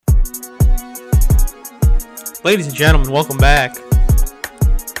Ladies and gentlemen, welcome back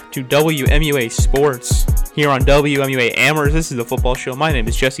to WMUA Sports here on WMUA Amherst. This is the football show. My name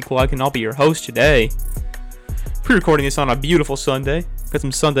is Jesse Clark, and I'll be your host today. Pre-recording this on a beautiful Sunday. Got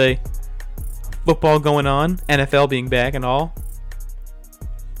some Sunday football going on, NFL being back and all.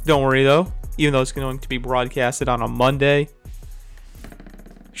 Don't worry though, even though it's going to be broadcasted on a Monday,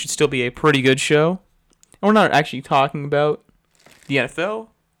 should still be a pretty good show. And we're not actually talking about the NFL,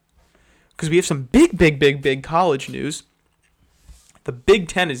 because we have some big college news. The Big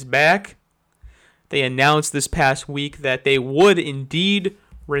Ten is back. They announced this past week that they would indeed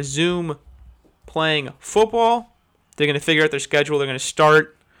resume playing football. They're going to figure out their schedule. They're going to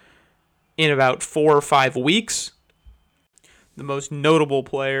start in about 4 or 5 weeks. The most notable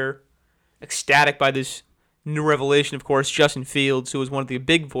player, ecstatic by this new revelation, of course, Justin Fields, who was one of the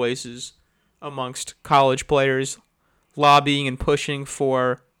big voices amongst college players, lobbying and pushing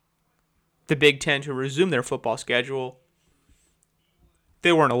for the Big Ten to resume their football schedule.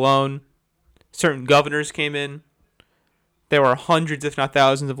 They weren't alone. Certain governors came in. There were hundreds, if not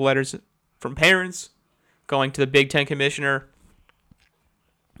thousands, of letters from parents going to the Big Ten commissioner.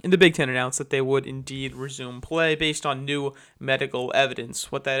 And the Big Ten announced that they would indeed resume play based on new medical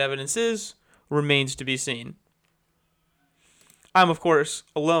evidence. What that evidence is remains to be seen. I'm, of course,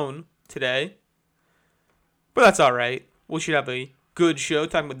 alone today, but that's all right. We should have a good show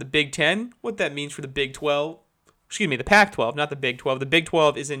talking about the Big Ten, what that means for the Big 12. Excuse me, the Pac-12, not the Big 12. The Big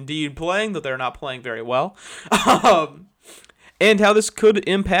 12 is indeed playing, though they're not playing very well. And how this could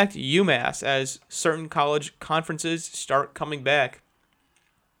impact UMass as certain college conferences start coming back.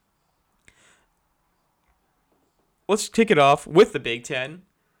 Let's kick it off with the Big Ten.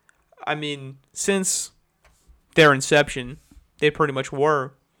 I mean, since their inception, they pretty much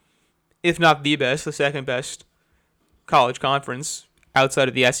were, if not the best, the second best college conference outside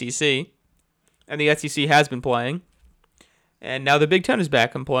of the SEC. And the SEC has been playing. And now the Big Ten is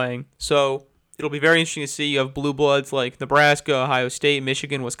back and playing. So it'll be very interesting to see. You have blue bloods like Nebraska, Ohio State,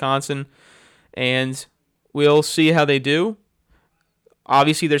 Michigan, Wisconsin. And we'll see how they do.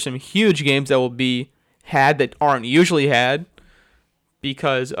 Obviously, there's some huge games that will be had that aren't usually had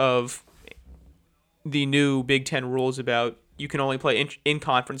because of the new Big Ten rules about you can only play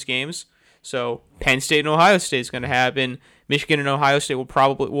in-conference games. So Penn State and Ohio State is going to happen. Michigan and Ohio State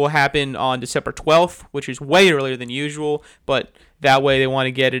will happen on December 12th, which is way earlier than usual. But that way they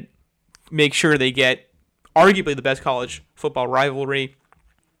want to make sure they get arguably the best college football rivalry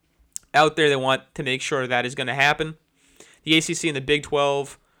out there. They want to make sure that is going to happen. The ACC and the Big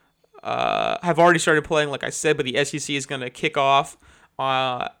 12 have already started playing, like I said, but the SEC is going to kick off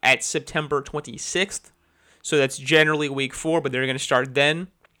at September 26th. So that's generally week 4, but they're going to start then.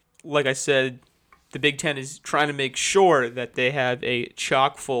 Like I said, the Big Ten is trying to make sure that they have a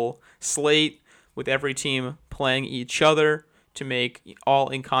chock-full slate with every team playing each other to make all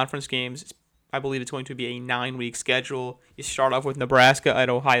in-conference games. I believe it's going to be a 9-week schedule. You start off with Nebraska at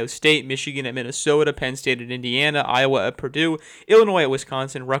Ohio State, Michigan at Minnesota, Penn State at Indiana, Iowa at Purdue, Illinois at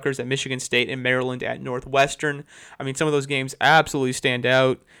Wisconsin, Rutgers at Michigan State, and Maryland at Northwestern. I mean, some of those games absolutely stand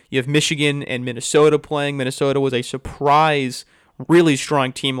out. You have Michigan and Minnesota playing. Minnesota was a surprise, really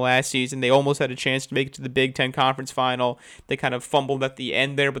strong team last season. They almost had a chance to make it to the Big Ten Conference Final. They kind of fumbled at the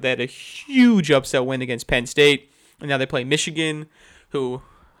end there, but they had a huge upset win against Penn State. And now they play Michigan, who,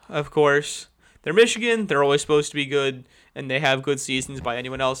 of course, they're Michigan. They're always supposed to be good, and they have good seasons by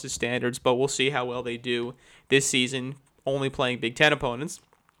anyone else's standards, but we'll see how well they do this season, only playing Big Ten opponents.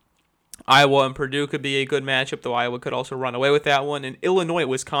 Iowa and Purdue could be a good matchup, though Iowa could also run away with that one. And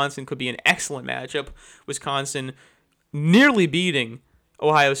Illinois-Wisconsin could be an excellent matchup. Wisconsin nearly beating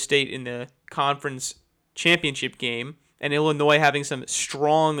Ohio State in the conference championship game, and Illinois having some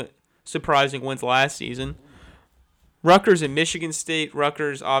strong, surprising wins last season. Rutgers and Michigan State.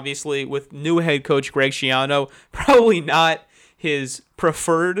 Rutgers, obviously, with new head coach Greg Schiano, probably not his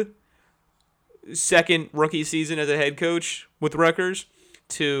preferred second rookie season as a head coach with Rutgers,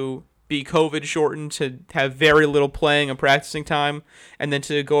 to be COVID shortened, to have very little playing and practicing time, and then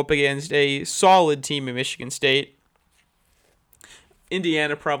to go up against a solid team in Michigan State.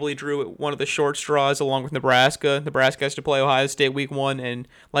 Indiana probably drew one of the short straws along with Nebraska. Nebraska has to play Ohio State week 1, and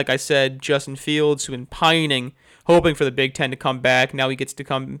like I said, Justin Fields, who's been pining, hoping for the Big Ten to come back. Now he gets to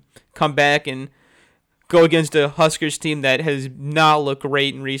come back and go against a Huskers team that has not looked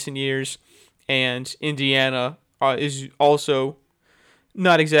great in recent years, and Indiana is also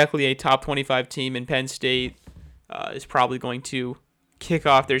not exactly a top 25 team, and Penn State is probably going to kick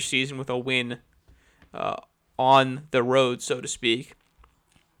off their season with a win on the road, so to speak.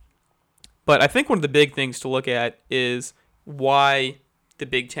 But I think one of the big things to look at is why the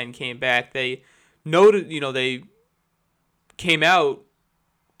Big Ten came back, they noted, they came out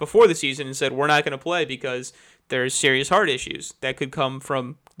before the season and said, we're not going to play because there's serious heart issues that could come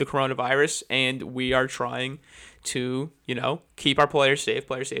from the coronavirus, and we are trying to, keep our players safe.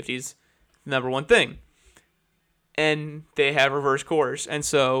 Player safety is the number one thing. And they have reverse course. And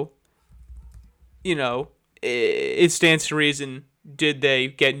so, it stands to reason, did they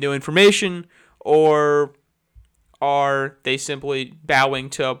get new information, or are they simply bowing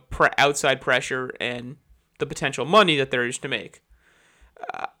to outside pressure and the potential money that there is to make?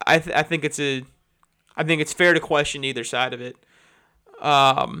 I think it's fair to question either side of it.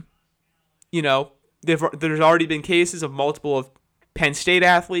 There's already been cases of multiple of Penn State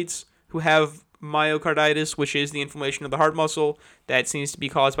athletes who have myocarditis, which is the inflammation of the heart muscle that seems to be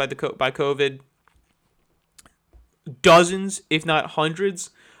caused by by COVID. Dozens, if not hundreds,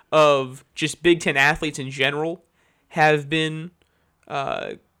 of just Big Ten athletes in general have been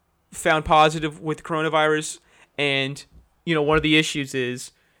found positive with coronavirus. And, one of the issues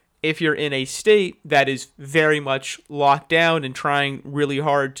is if you're in a state that is very much locked down and trying really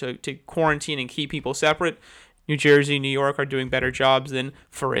hard to quarantine and keep people separate, New Jersey, New York are doing better jobs than,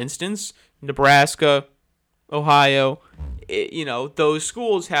 for instance, Nebraska, Ohio. Those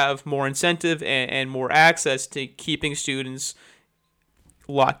schools have more incentive and more access to keeping students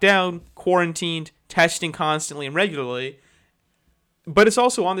locked down, quarantined, testing constantly and regularly. But it's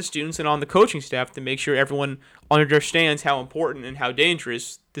also on the students and on the coaching staff to make sure everyone understands how important and how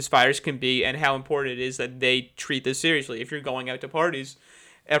dangerous this virus can be and how important it is that they treat this seriously. If you're going out to parties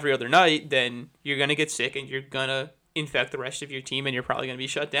every other night, then you're going to get sick and you're going to infect the rest of your team and you're probably going to be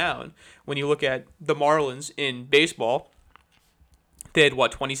shut down. When you look at the Marlins in baseball, they had,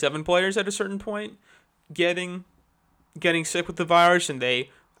 27 players at a certain point getting sick with the virus, and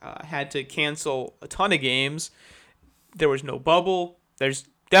they had to cancel a ton of games. There was no bubble. There's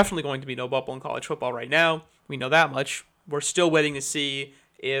definitely going to be no bubble in college football right now. We know that much. We're still waiting to see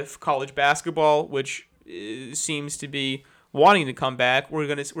if college basketball, which seems to be wanting to come back,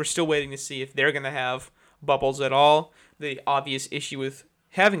 we're still waiting to see if they're going to have bubbles at all. The obvious issue with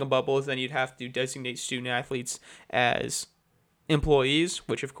having a bubble is then you'd have to designate student athletes as employees,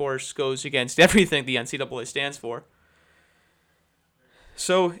 which of course goes against everything the NCAA stands for.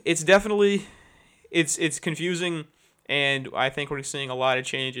 So it's definitely it's confusing, and I think we're seeing a lot of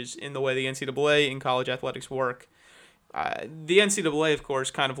changes in the way the NCAA and college athletics work. The NCAA, of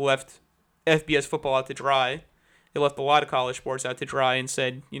course, kind of left FBS football out to dry. They left a lot of college sports out to dry and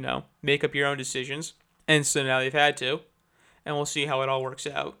said, make up your own decisions. And so now they've had to, and we'll see how it all works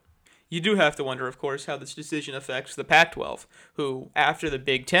out. You do have to wonder, of course, how this decision affects the Pac-12, who, after the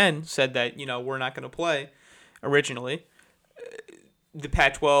Big Ten said that, we're not going to play originally, the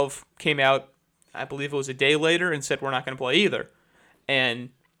Pac-12 came out, I believe it was a day later, and said we're not going to play either. And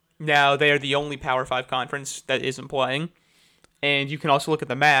now they are the only Power 5 conference that isn't playing. And you can also look at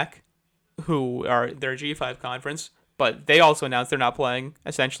the MAC, who are their G5 conference, but they also announced they're not playing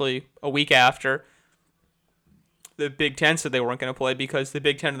essentially a week after the Big Ten said they weren't going to play, because the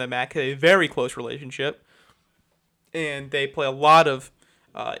Big Ten and the MAC have a very close relationship, and they play a lot of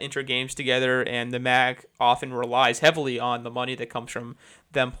inter-games together, and the MAC often relies heavily on the money that comes from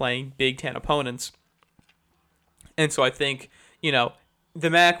them playing Big Ten opponents. And so I think, the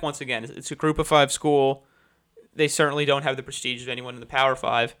MAC, once again, it's a group of 5 school. They certainly don't have the prestige of anyone in the Power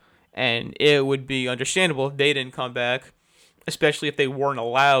 5, and it would be understandable if they didn't come back, especially if they weren't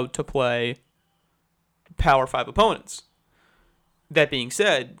allowed to play Power 5 opponents. That being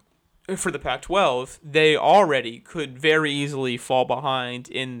said, for the Pac-12, they already could very easily fall behind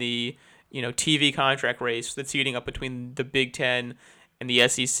in the TV contract race that's heating up between the Big Ten and the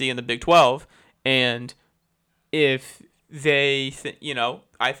SEC and the Big 12. And if they,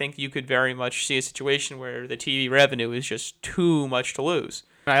 I think you could very much see a situation where the TV revenue is just too much to lose.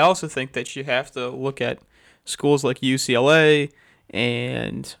 I also think that you have to look at schools like UCLA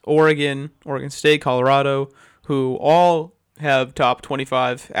and Oregon State, Colorado, who all have top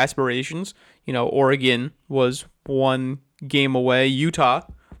 25 aspirations. Oregon was 1 game away. Utah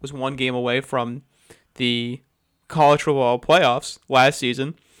was 1 game away from the college football playoffs last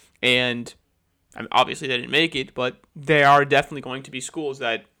season, and obviously they didn't make it, but they are definitely going to be schools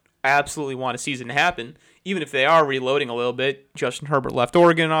that absolutely want a season to happen, even if they are reloading a little bit. Justin Herbert left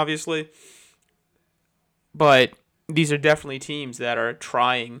Oregon, obviously, but these are definitely teams that are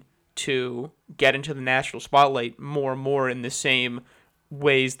trying to get into the national spotlight more and more in the same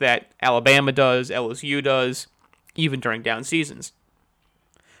ways that Alabama does, LSU does, even during down seasons.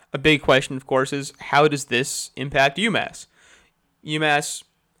 A big question, of course, is how does this impact UMass? UMass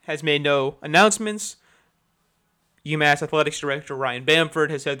has made no announcements. UMass Athletics Director Ryan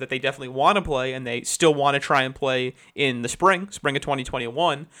Bamford has said that they definitely want to play, and they still want to try and play in the spring of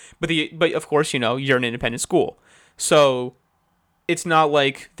 2021. But of course, you're an independent school, so it's not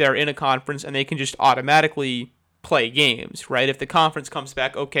like they're in a conference and they can just automatically play games, right? If the conference comes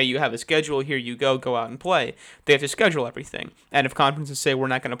back, okay, you have a schedule, here you go out and play. They have to schedule everything. And if conferences say we're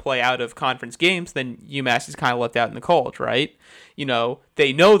not going to play out of conference games, then UMass is kind of left out in the cold, right?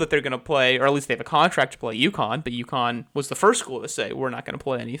 They know that they're going to play, or at least they have a contract to play UConn, but UConn was the first school to say we're not going to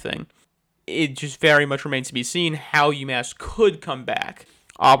play anything. It just very much remains to be seen how UMass could come back.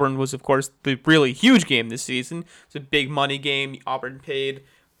 Auburn was, of course, the really huge game this season. It's a big money game. Auburn paid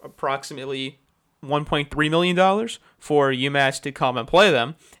approximately $1.3 million for UMass to come and play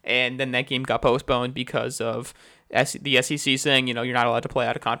them, and then that game got postponed because of the SEC saying, you're not allowed to play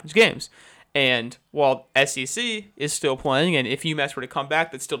out of conference games. And while SEC is still playing, and if UMass were to come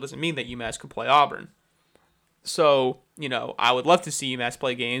back, that still doesn't mean that UMass could play Auburn. So, I would love to see UMass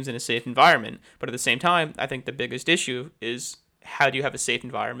play games in a safe environment, but at the same time, I think the biggest issue is how do you have a safe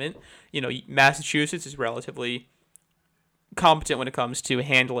environment? Massachusetts is relatively competent when it comes to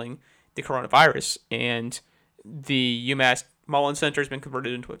handling the coronavirus, and the UMass Mullen Center has been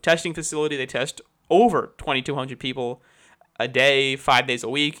converted into a testing facility. They test over 2,200 people a day, 5 days a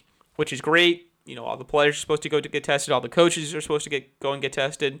week, which is great. All the players are supposed to go to get tested. All the coaches are supposed to go and get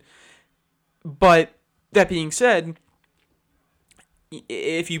tested. But that being said,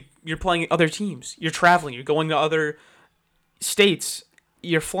 if you're playing other teams, you're traveling, you're going to other states,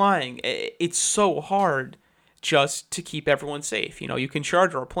 you're flying, it's so hard just to keep everyone safe. You can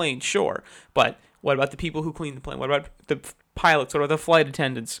charter a plane, sure, but what about the people who clean the plane? What about the pilots? What about the flight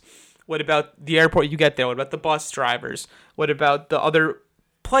attendants? What about the airport you get there? What about the bus drivers? What about the other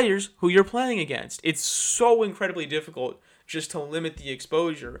players who you're playing against? It's so incredibly difficult just to limit the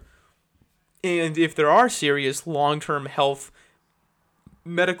exposure. And if there are serious long-term health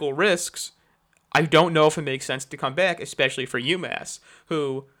medical risks, I don't know if it makes sense to come back, especially for UMass,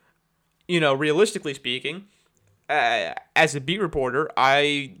 who, realistically speaking, as a beat reporter,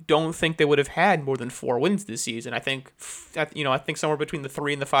 I don't think they would have had more than 4 wins this season. I think somewhere between the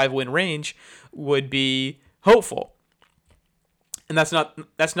 3 and the 5 win range would be hopeful. And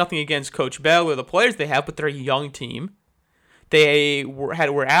that's nothing against Coach Bell or the players they have, but they're a young team. They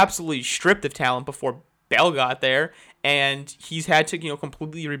were absolutely stripped of talent before Bell got there, and he's had to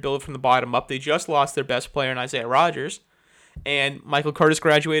completely rebuild from the bottom up. They just lost their best player in Isaiah Rodgers, and Michael Curtis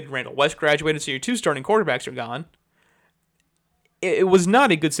graduated, Randall West graduated, so your 2 starting quarterbacks are gone. It was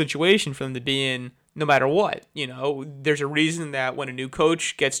not a good situation for them to be in no matter what. There's a reason that when a new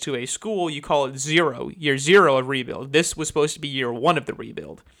coach gets to a school, you call it year 0 of rebuild. This was supposed to be year 1 of the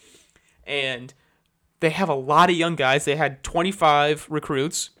rebuild. And they have a lot of young guys. They had 25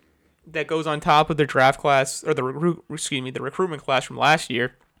 recruits. That goes on top of their draft class, or the recruitment class from last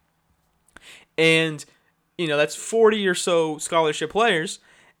year. And, that's 40 or so scholarship players.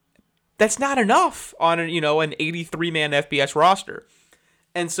 That's not enough on an 83-man FBS roster.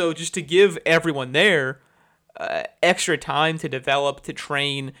 And so just to give everyone there extra time to develop, to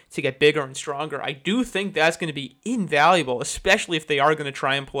train, to get bigger and stronger, I do think that's going to be invaluable, especially if they are going to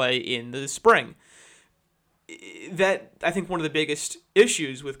try and play in the spring. That, I think, one of the biggest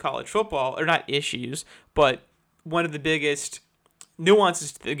issues with college football, or not issues, but one of the biggest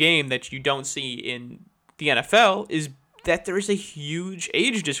nuances to the game that you don't see in the NFL is that there is a huge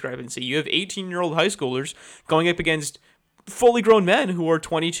age discrepancy. You have 18-year-old high schoolers going up against fully grown men who are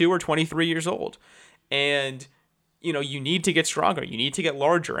 22 or 23 years old. And, you need to get stronger. You need to get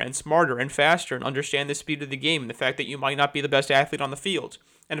larger and smarter and faster and understand the speed of the game and the fact that you might not be the best athlete on the field.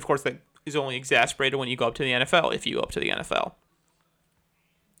 And, of course, that is only exacerbated when you go up to the NFL, if you go up to the NFL.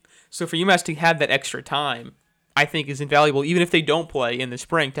 So for UMass to have that extra time, I think is invaluable, even if they don't play in the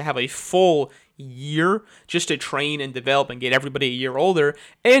spring, to have a full year just to train and develop and get everybody a year older.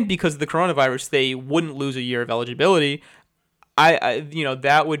 And because of the coronavirus, they wouldn't lose a year of eligibility.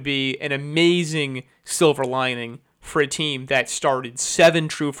 That would be an amazing silver lining for a team that started 7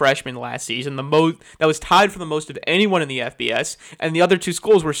 true freshmen last season, that was tied for the most of anyone in the FBS, and the other 2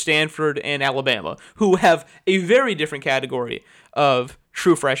 schools were Stanford and Alabama, who have a very different category of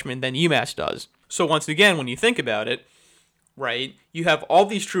true freshmen than UMass does. So once again, when you think about it, right, you have all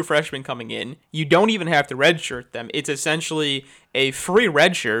these true freshmen coming in. You don't even have to redshirt them. It's essentially a free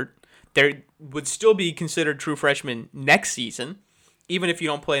redshirt. They would still be considered true freshmen next season, even if you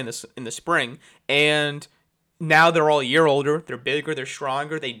don't play in the spring. And now they're all a year older. They're bigger. They're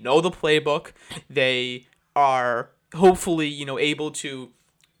stronger. They know the playbook. They are hopefully, able to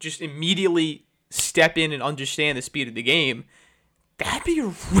just immediately step in and understand the speed of the game. That'd be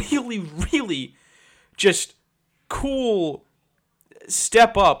really, really just cool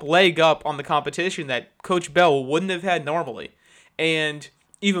leg up on the competition that Coach Bell wouldn't have had normally. And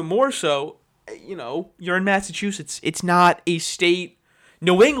even more so, you're in Massachusetts. It's not a state.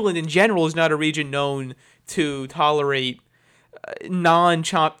 New England in general is not a region known to tolerate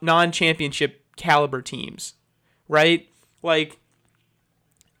non-championship caliber teams, right? Like,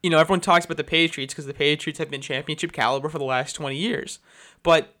 everyone talks about the Patriots because the Patriots have been championship caliber for the last 20 years.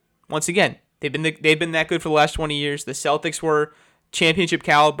 But once again, they've been that good for the last 20 years. The Celtics were championship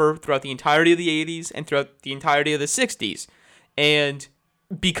caliber throughout the entirety of the 80s and throughout the entirety of the 60s. And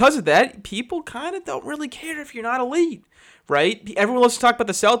because of that, people kind of don't really care if you're not elite, right? Everyone loves to talk about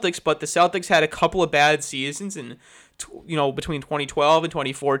the Celtics, but the Celtics had a couple of bad seasons in, between 2012 and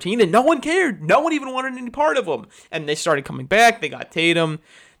 2014, and no one cared. No one even wanted any part of them. And they started coming back. They got Tatum,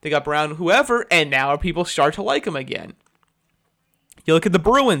 they got Brown, whoever, and now people start to like them again. You look at the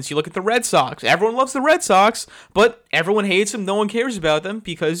Bruins, you look at the Red Sox. Everyone loves the Red Sox, but everyone hates them. No one cares about them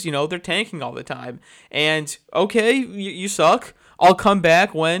because, they're tanking all the time. And, okay, you suck. I'll come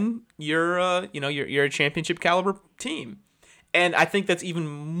back when you're a championship caliber team. And I think that's even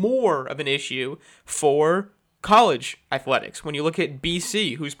more of an issue for college athletics. When you look at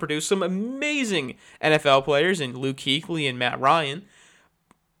BC, who's produced some amazing NFL players in Luke Kuechly and Matt Ryan.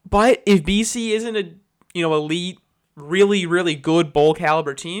 But if BC isn't a, elite, really, really good bowl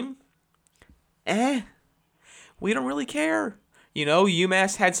caliber team, we don't really care.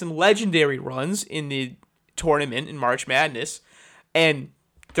 UMass had some legendary runs in the tournament in March Madness, and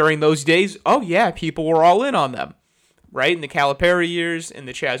during those days, people were all in on them, right? In the Calipari years, in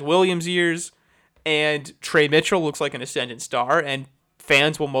the Chaz Williams years, and Trey Mitchell looks like an ascendant star, and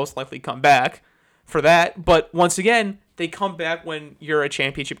fans will most likely come back for that. But once again, they come back when you're a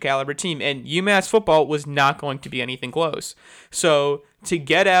championship caliber team, and UMass football was not going to be anything close. So to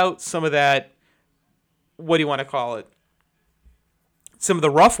get out some of that, what do you want to call it? Some of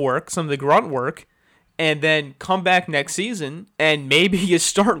the rough work, some of the grunt work, and then come back next season, and maybe you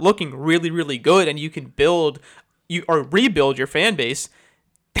start looking really, really good, and you can rebuild your fan base.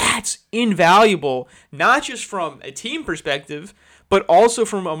 That's invaluable, not just from a team perspective, but also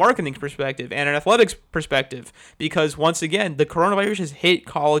from a marketing perspective and an athletics perspective. Because once again, the coronavirus has hit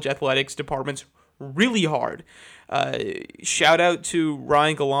college athletics departments really hard. Shout out to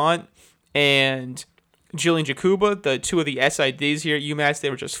Ryan Gallant and Jillian Jakuba, the two of the SIDs here at UMass. They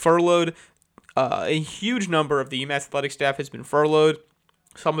were just furloughed. A huge number of the UMass athletic staff has been furloughed.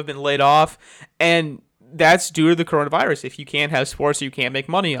 Some have been laid off. And that's due to the coronavirus. If you can't have sports, you can't make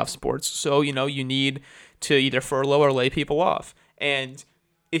money off sports. So, you need to either furlough or lay people off. And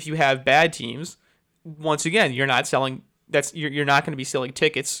if you have bad teams, once again, you're not selling. You're not going to be selling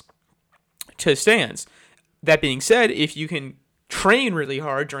tickets to stands. That being said, if you can train really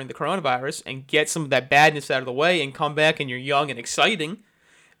hard during the coronavirus and get some of that badness out of the way and come back and you're young and exciting,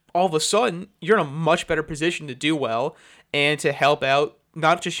 all of a sudden you're in a much better position to do well and to help out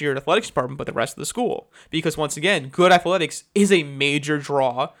not just your athletics department, but the rest of the school. Because once again, good athletics is a major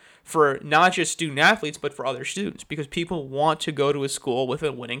draw for not just student athletes, but for other students, because people want to go to a school with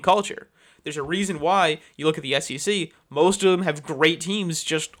a winning culture. There's a reason why you look at the SEC, most of them have great teams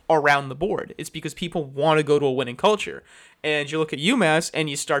just around the board. It's because people want to go to a winning culture. And you look at UMass and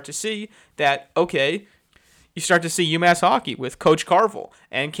you start to see that, okay, you start to see UMass hockey with Coach Carville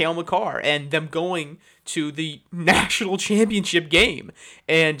and Cale Makar and them going to the national championship game.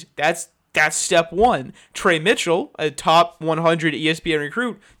 And that's step one. Trey Mitchell, a top 100 ESPN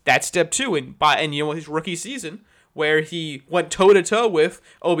recruit, that's step two. And his rookie season, where he went toe-to-toe with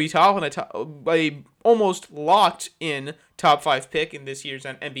Obi Toppin, a almost locked-in top 5 pick in this year's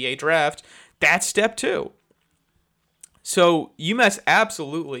NBA draft, that's step two. So UMass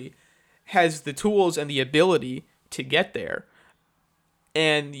absolutely has the tools and the ability to get there.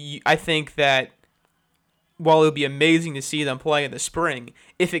 And I think that while it would be amazing to see them play in the spring,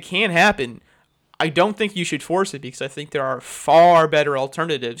 if it can happen, I don't think you should force it, because I think there are far better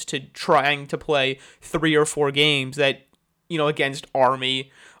alternatives to trying to play 3 or 4 games that, against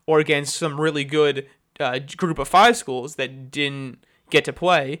Army or against some really good group of 5 schools that didn't get to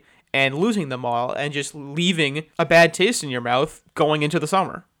play, and losing them all and just leaving a bad taste in your mouth going into the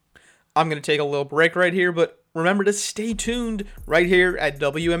summer. I'm going to take a little break right here, but remember to stay tuned right here at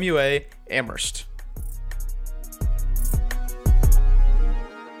WMUA Amherst.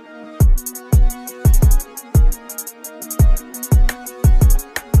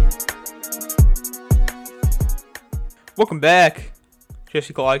 Welcome back.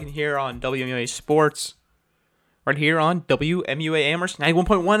 Jesse Colligan here on WMUA Sports. Right here on WMUA Amherst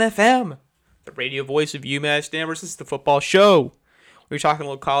 91.1 FM. The radio voice of UMass Amherst. This is the football show. We were talking a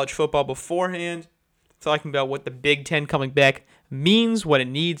little college football beforehand. talking about what the Big Ten coming back means, what it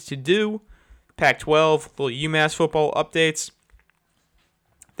needs to do. Pac-12, little UMass football updates.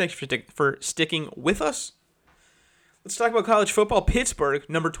 Thanks for sticking with us. Let's talk about college football. Pittsburgh,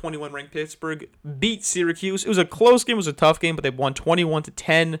 number 21 ranked Pittsburgh, beat Syracuse. It was a close game. It was a tough game, but they won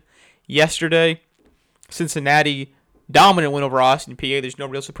 21-10 yesterday. Cincinnati, dominant win over Austin Peay. There's no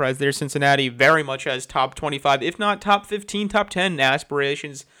real surprise there. Cincinnati very much has top 25, if not top 15, top 10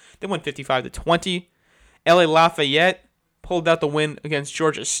 aspirations. They won 55-20. LA Lafayette pulled out the win against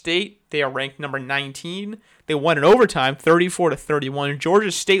Georgia State. They are ranked number 19. They won in overtime, 34-31.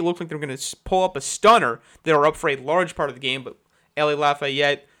 Georgia State looked like they were going to pull up a stunner. They were up for a large part of the game, but LA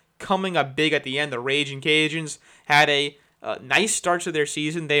Lafayette coming up big at the end. The Raging Cajuns had a nice start to their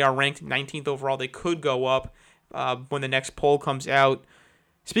season. They are ranked 19th overall. They could go up when the next poll comes out.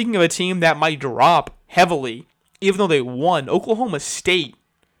 Speaking of a team that might drop heavily, even though they won, Oklahoma State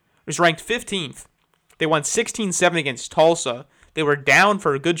was ranked 15th. They won 16-7 against Tulsa. They were down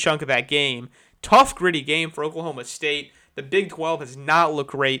for a good chunk of that game. Tough, gritty game for Oklahoma State. The Big 12 has not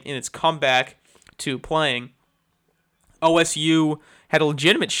looked great in its comeback to playing. OSU had a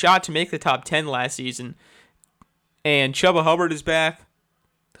legitimate shot to make the top 10 last season. And Chuba Hubbard is back,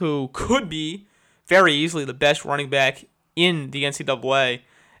 who could be very easily the best running back in the NCAA.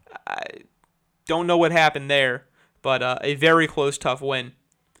 I don't know what happened there, but a very close, tough win.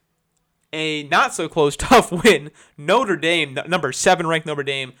 A not-so-close, tough win. Notre Dame, number 7 ranked Notre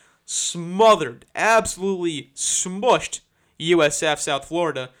Dame, smothered, absolutely smushed USF South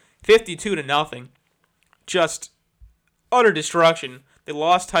Florida, 52-0. Just utter destruction. They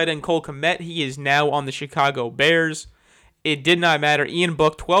lost tight end Cole Kmet. He is now on the Chicago Bears. It did not matter. Ian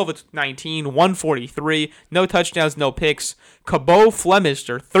Book, 12-19, 143. No touchdowns, no picks. Cabot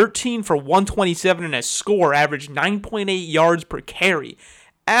Flemister, 13 for 127 and a score, averaged 9.8 yards per carry.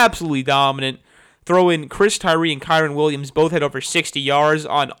 Absolutely dominant. Throw in Chris Tyree and Kyron Williams. Both had over 60 yards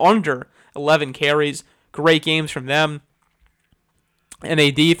on under 11 carries. Great games from them. And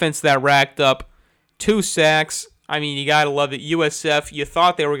a defense that racked up 2 sacks. I mean, you got to love it. USF, you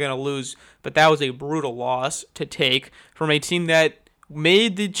thought they were going to lose, but that was a brutal loss to take from a team that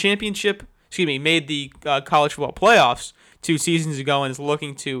made the made the college football playoffs 2 seasons ago and is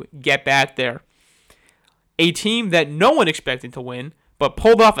looking to get back there. A team that no one expected to win, but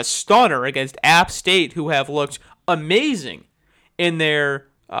pulled off a stunner against App State, who have looked amazing in their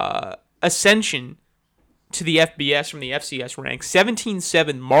ascension to the FBS from the FCS ranks.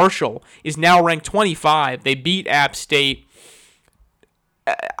 17-7 Marshall is now ranked 25. They beat App State.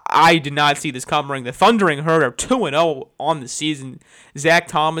 I did not see this coming. The Thundering Herd are 2-0 on the season. Zach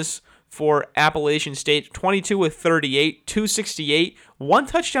Thomas for Appalachian State, 22-38, 268, 1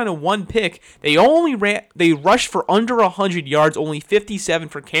 touchdown and 1 pick. They rushed for under 100 yards, only 57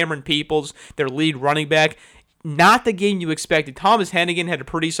 for Cameron Peoples, their lead running back. Not the game you expected. Thomas Hennigan had a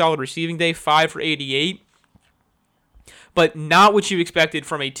pretty solid receiving day, 5 for 88. But not what you expected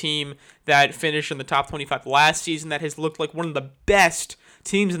from a team that finished in the top 25 last season, that has looked like one of the best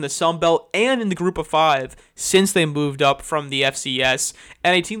teams in the Sun Belt and in the Group of 5 since they moved up from the FCS,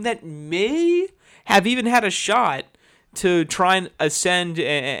 and a team that may have even had a shot to try and ascend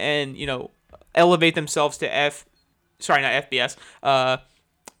and elevate themselves to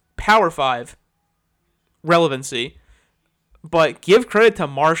Power 5 relevancy. But give credit to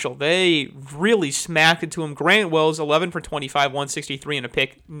Marshall. They really smacked it to him. Grant Wells, 11 for 25, 163 and a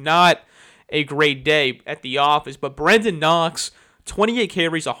pick. Not a great day at the office. But Brendan Knox, 28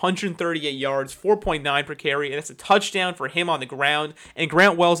 carries, 138 yards, 4.9 per carry, and that's a touchdown for him on the ground. And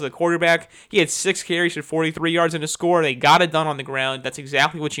Grant Wells, the quarterback, he had 6 carries for 43 yards and a score. They got it done on the ground. That's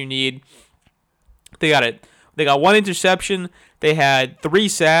exactly what you need. They got it. They got 1 interception. They had 3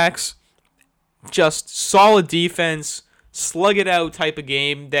 sacks. Just solid defense, slug it out type of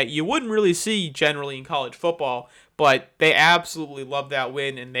game that you wouldn't really see generally in college football. But they absolutely love that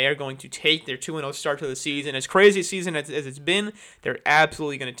win, and they are going to take their 2-0 start to the season. As crazy a season as it's been, they're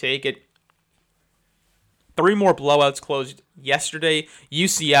absolutely going to take it. 3 more blowouts closed yesterday.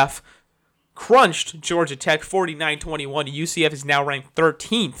 UCF crunched Georgia Tech 49-21. UCF is now ranked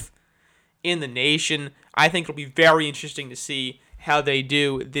 13th in the nation. I think it'll be very interesting to see how they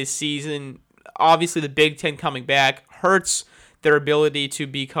do this season. Obviously, the Big Ten coming back hurts their ability to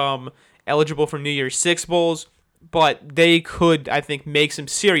become eligible for New Year's Six Bowls. But they could, I think, make some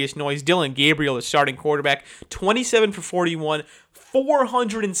serious noise. Dylan Gabriel, the starting quarterback, 27 for 41,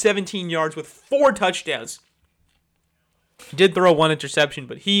 417 yards with 4 touchdowns. Did throw 1 interception,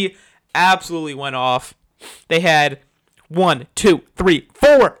 but he absolutely went off. They had 1, 2, 3,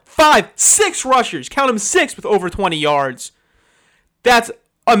 4, 5, 6 rushers. Count them, 6 with over 20 yards. That's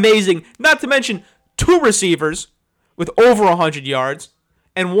amazing. Not to mention 2 receivers with over 100 yards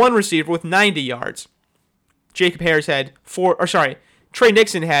and 1 receiver with 90 yards. Trey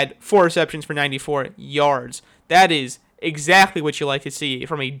Nixon had 4 receptions for 94 yards. That is exactly what you like to see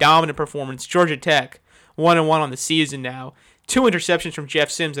from a dominant performance. Georgia Tech, 1-1 on the season now. 2 interceptions from Jeff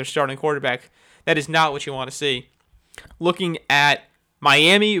Sims, their starting quarterback. That is not what you want to see. Looking at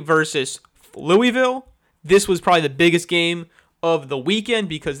Miami versus Louisville, this was probably the biggest game of the weekend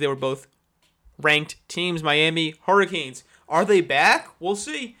because they were both ranked teams. Miami Hurricanes, are they back? We'll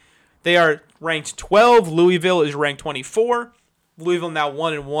see. They are ranked 12. Louisville is ranked 24. Louisville now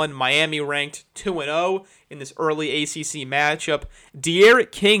 1-1. Miami ranked 2-0 in this early ACC matchup.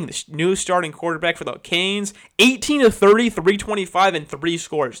 De'Aaron King, the new starting quarterback for the Canes, 18 of 30, 325, and 3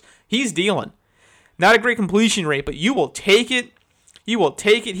 scores. He's dealing. Not a great completion rate, but you will take it. You will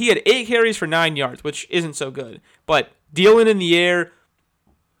take it. He had 8 carries for 9 yards, which isn't so good. But dealing in the air.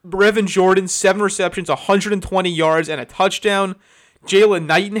 Brevin Jordan, 7 receptions, 120 yards, and a touchdown. Jalen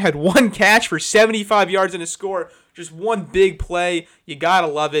Knighton had 1 catch for 75 yards and a score. Just one big play. You gotta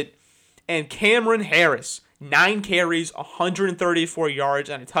love it. And Cameron Harris, 9 carries, 134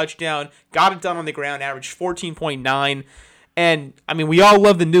 yards, and a touchdown. Got it done on the ground, averaged 14.9. And, I mean, we all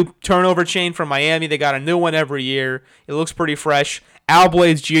love the new turnover chain from Miami. They got a new one every year. It looks pretty fresh. Al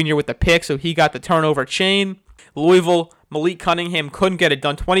Blades Jr. with the pick, so he got the turnover chain. Louisville, Malik Cunningham couldn't get it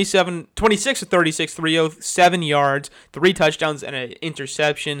done. 26 of 36, 307 yards, 3 touchdowns, and an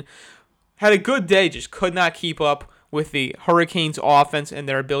interception. Had a good day, just could not keep up with the Hurricanes offense and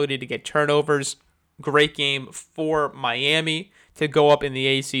their ability to get turnovers. Great game for Miami to go up in the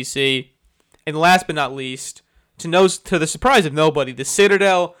ACC. And last but not least, to the surprise of nobody, the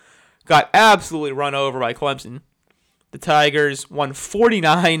Citadel got absolutely run over by Clemson. The Tigers won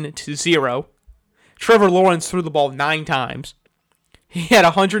 49-0. Trevor Lawrence threw the ball 9 times. He had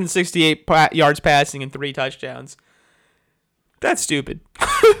 168 yards passing and 3 touchdowns. That's stupid.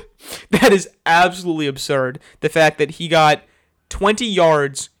 That is absolutely absurd. The fact that he got 20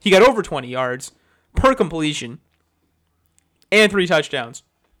 yards, he got over 20 yards per completion and 3 touchdowns.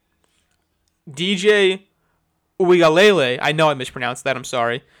 DJ Uigalele, I know I mispronounced that, I'm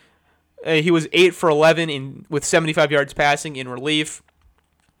sorry. He was 8 for 11 with 75 yards passing in relief.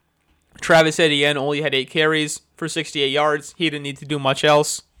 Travis Etienne only had 8 carries for 68 yards. He didn't need to do much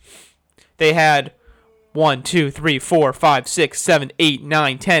else. They had 1, 2, 3, 4, 5, 6, 7, 8,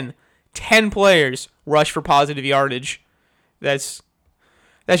 9, 10. 10 players rush for positive yardage. That's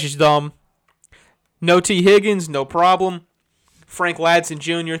just dumb. No T. Higgins, no problem. Frank Ladson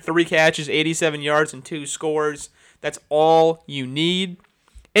Jr., 3 catches, 87 yards, and 2 scores. That's all you need.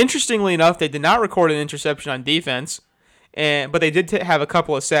 Interestingly enough, they did not record an interception on defense, but they did have a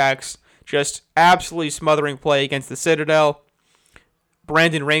couple of sacks. Just absolutely smothering play against the Citadel.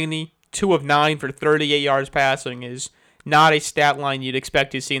 Brandon Rainey, 2 of 9 for 38 yards passing, is not a stat line you'd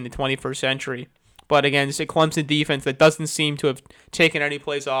expect to see in the 21st century. But again, it's a Clemson defense that doesn't seem to have taken any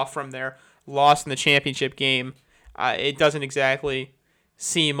plays off from their loss in the championship game. It doesn't exactly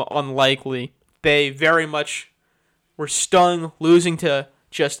seem unlikely. They very much were stung, losing to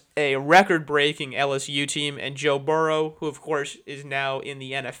just a record-breaking LSU team, and Joe Burrow, who of course is now in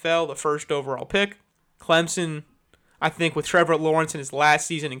the NFL, the first overall pick. Clemson, I think with Trevor Lawrence in his last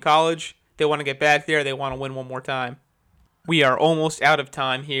season in college, they want to get back there. They want to win one more time. We are almost out of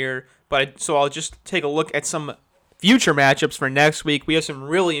time here, so I'll just take a look at some future matchups for next week. We have some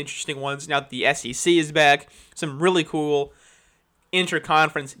really interesting ones now that the SEC is back. Some really cool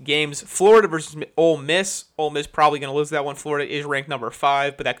interconference games. Florida versus Ole Miss. Ole Miss probably going to lose that one. Florida is ranked number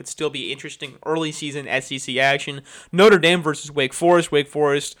 5, but that could still be interesting early season SEC action. Notre Dame versus Wake Forest. Wake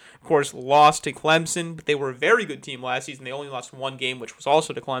Forest, of course, lost to Clemson, but they were a very good team last season. They only lost 1 game, which was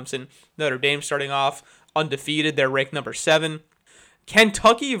also to Clemson. Notre Dame starting off undefeated. They're ranked number 7.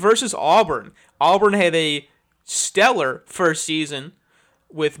 Kentucky versus Auburn. Auburn had a stellar first season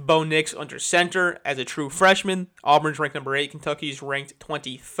with Bo Nix under center as a true freshman. Auburn's ranked number 8. Kentucky's ranked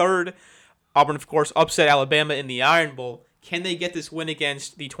 23rd. Auburn, of course, upset Alabama in the Iron Bowl. Can they get this win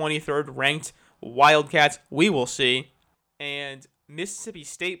against the 23rd ranked Wildcats? We will see. And Mississippi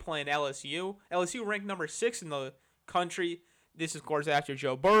State playing LSU. LSU ranked number 6 in the country. This, of course, after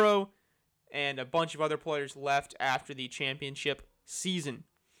Joe Burrow and a bunch of other players left after the championship season.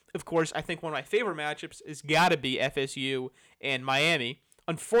 Of course, I think one of my favorite matchups has got to be FSU and Miami.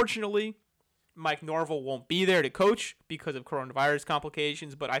 Unfortunately, Mike Norvell won't be there to coach because of coronavirus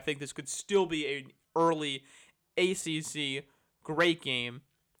complications, but I think this could still be an early ACC great game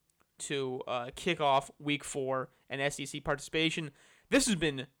to kick off Week 4 and SEC participation. This has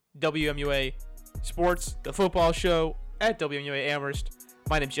been WMUA Sports, the football show at WMUA Amherst.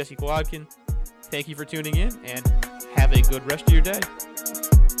 My name is Jesse Kolodkin. Thank you for tuning in, and have a good rest of your day.